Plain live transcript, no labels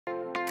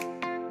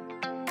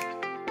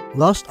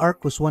Lost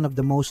Ark was one of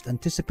the most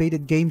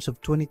anticipated games of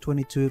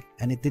 2022,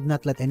 and it did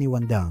not let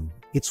anyone down.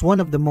 It's one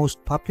of the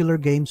most popular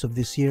games of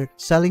this year,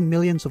 selling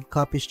millions of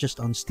copies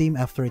just on Steam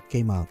after it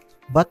came out.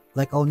 But,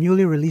 like all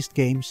newly released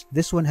games,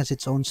 this one has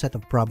its own set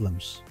of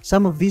problems.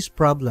 Some of these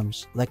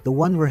problems, like the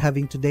one we're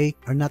having today,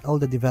 are not all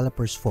the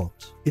developers'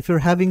 fault. If you're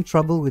having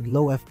trouble with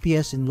low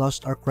FPS in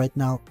Lost Ark right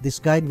now, this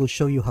guide will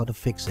show you how to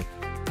fix it.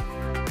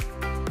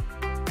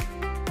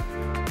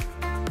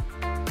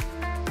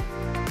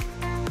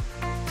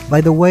 By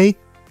the way,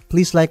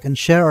 please like and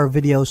share our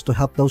videos to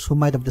help those who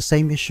might have the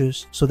same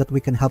issues so that we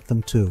can help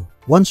them too.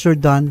 Once you're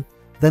done,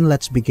 then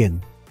let's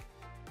begin.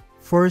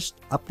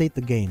 First, update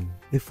the game.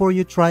 Before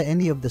you try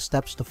any of the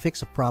steps to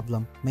fix a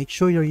problem, make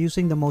sure you're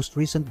using the most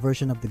recent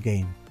version of the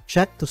game.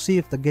 Check to see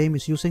if the game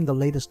is using the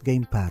latest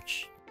game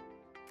patch.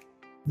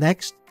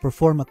 Next,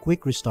 perform a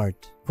quick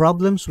restart.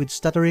 Problems with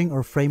stuttering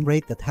or frame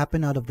rate that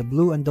happen out of the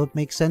blue and don't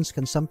make sense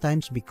can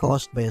sometimes be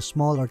caused by a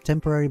small or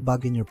temporary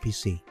bug in your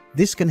PC.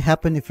 This can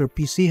happen if your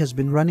PC has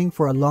been running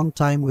for a long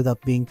time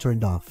without being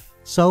turned off.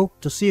 So,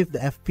 to see if the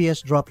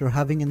FPS drop you're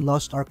having in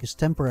Lost Ark is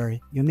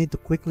temporary, you need to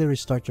quickly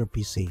restart your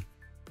PC.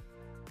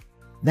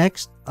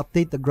 Next,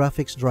 update the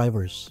graphics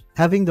drivers.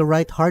 Having the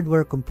right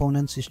hardware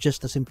components is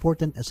just as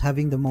important as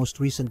having the most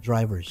recent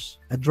drivers.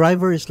 A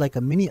driver is like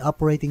a mini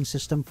operating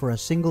system for a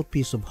single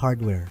piece of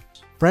hardware.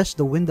 Press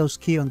the Windows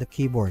key on the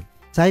keyboard,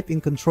 type in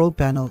Control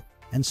Panel,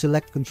 and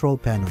select Control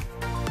Panel.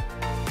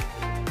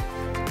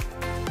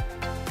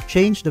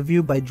 Change the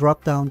view by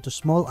drop-down to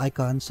small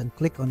icons and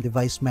click on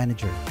Device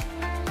Manager.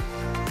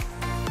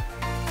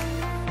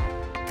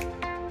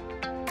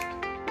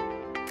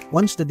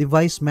 Once the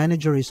Device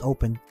Manager is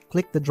open,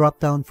 click the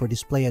drop-down for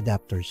display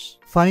adapters.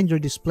 Find your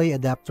display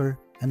adapter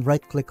and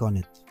right-click on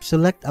it.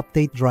 Select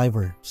Update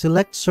Driver.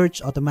 Select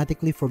Search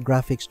automatically for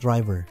Graphics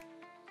Driver.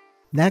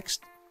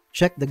 Next,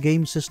 check the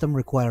game system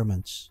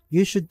requirements.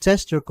 You should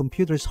test your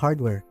computer's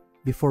hardware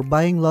before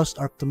buying Lost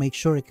Ark to make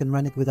sure it can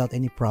run it without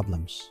any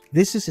problems.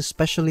 This is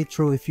especially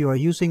true if you are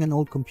using an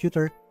old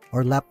computer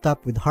or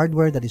laptop with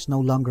hardware that is no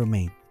longer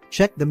made.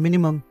 Check the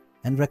minimum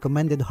and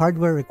recommended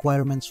hardware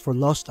requirements for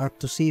Lost Ark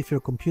to see if your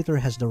computer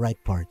has the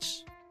right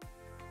parts.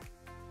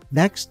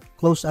 Next,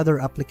 close other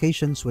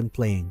applications when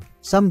playing.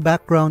 Some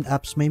background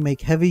apps may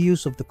make heavy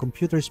use of the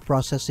computer's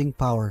processing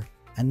power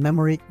and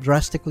memory,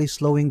 drastically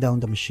slowing down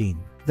the machine.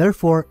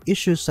 Therefore,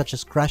 issues such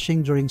as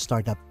crashing during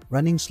startup,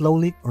 running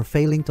slowly, or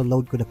failing to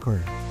load could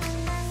occur.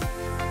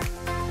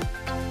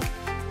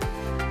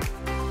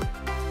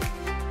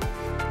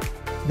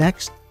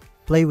 Next,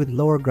 play with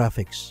lower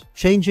graphics.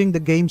 Changing the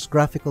game's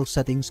graphical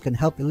settings can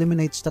help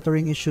eliminate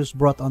stuttering issues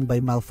brought on by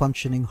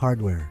malfunctioning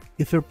hardware.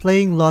 If you're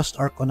playing Lost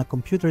Ark on a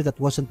computer that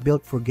wasn't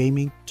built for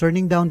gaming,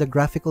 turning down the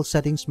graphical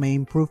settings may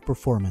improve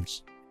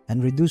performance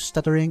and reduce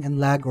stuttering and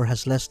lag, or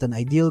has less than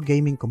ideal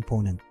gaming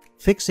component.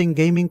 Fixing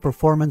gaming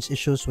performance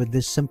issues with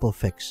this simple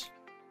fix.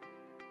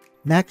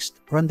 Next,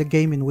 run the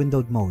game in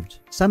windowed mode.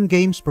 Some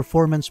games'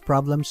 performance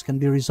problems can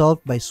be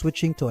resolved by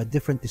switching to a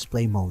different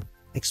display mode.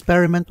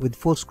 Experiment with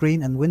full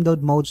screen and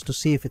windowed modes to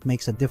see if it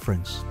makes a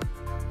difference.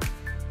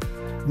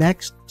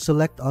 Next,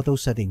 select Auto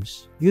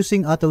Settings.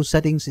 Using Auto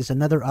Settings is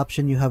another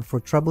option you have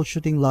for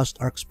troubleshooting Lost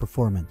Ark's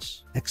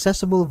performance.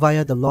 Accessible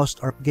via the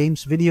Lost Ark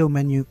game's video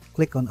menu,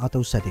 click on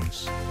Auto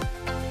Settings.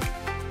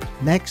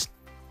 Next,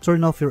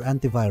 turn off your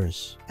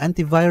antivirus.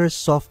 Antivirus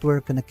software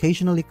can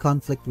occasionally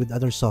conflict with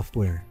other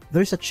software.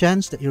 There's a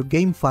chance that your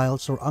game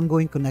files or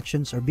ongoing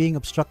connections are being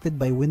obstructed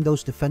by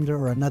Windows Defender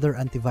or another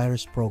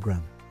antivirus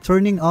program.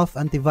 Turning off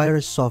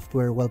antivirus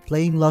software while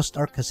playing Lost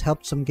Ark has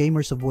helped some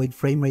gamers avoid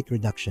frame rate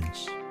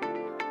reductions.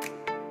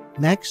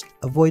 Next,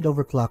 avoid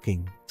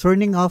overclocking.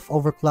 Turning off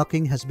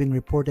overclocking has been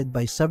reported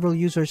by several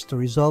users to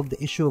resolve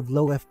the issue of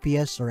low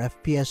FPS or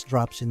FPS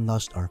drops in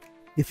Lost Ark.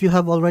 If you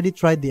have already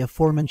tried the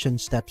aforementioned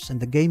steps and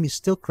the game is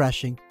still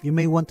crashing, you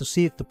may want to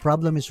see if the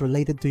problem is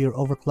related to your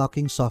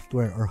overclocking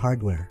software or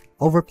hardware.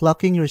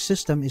 Overclocking your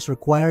system is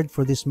required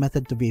for this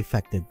method to be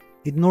effective.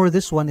 Ignore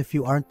this one if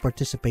you aren't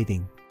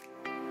participating.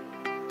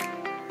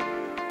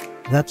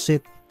 That's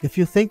it. If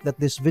you think that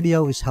this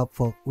video is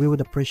helpful, we would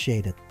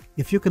appreciate it.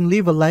 If you can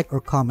leave a like or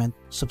comment,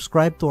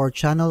 subscribe to our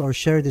channel, or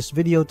share this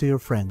video to your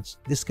friends.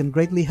 This can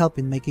greatly help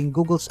in making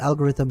Google's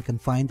algorithm can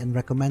find and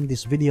recommend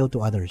this video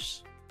to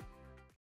others.